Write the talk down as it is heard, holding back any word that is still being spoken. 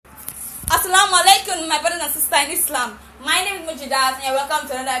Assalamu alaikum, my brothers and sisters in Islam. My name is Mujidat and welcome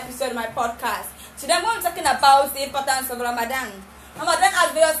to another episode of my podcast. Today I'm going to be talking about the importance of Ramadan. Ramadan has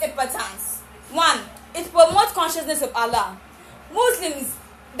various importance. 1. It promotes consciousness of Allah. Muslims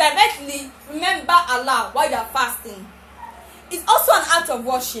directly remember Allah while they are fasting. It's also an act of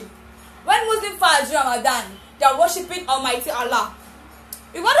worship. When Muslims fast during Ramadan, they are worshipping Almighty Allah.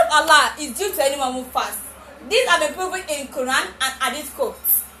 The word of Allah is due to anyone who fasts. These have been proven in Quran and Hadith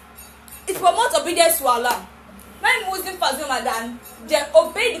quotes. It promotes obedience to Allah. When Muslims fast during Ramadan, they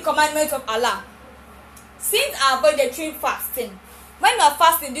obey the commandments of Allah. Sins are avoided during fasting. When you are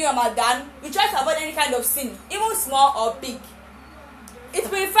fasting during Ramadan, you try to avoid any kind of sin, even small or big. It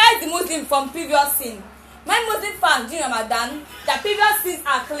purifies the Muslim from previous sin. When Muslims fast during Ramadan, their previous sins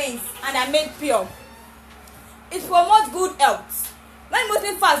are cleansed and are made pure. It promotes good health. When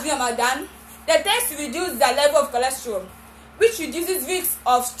Muslims fast during Ramadan, they tend to reduce their level of cholesterol, which reduces risks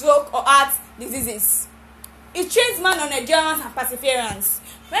of stroke or heart diseases. It trains man on endurance and perseverance.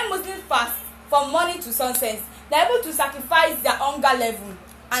 When Muslims fast from morning to sunset, they are able to sacrifice their hunger level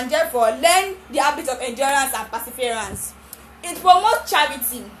and therefore learn the habit of endurance and perseverance. It promotes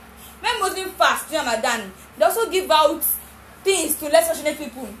charity. When Muslims fast during Ramadan, they also give out things to less fortunate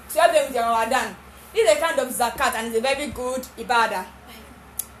people to help them with their Ramadan. This is a kind of zakat and it's a very good ibadah.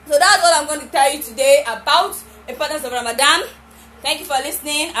 So that's all I'm going to tell you today about the importance of Ramadan. Thank you for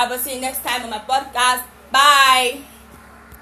listening. I will see you next time on my podcast. Bye.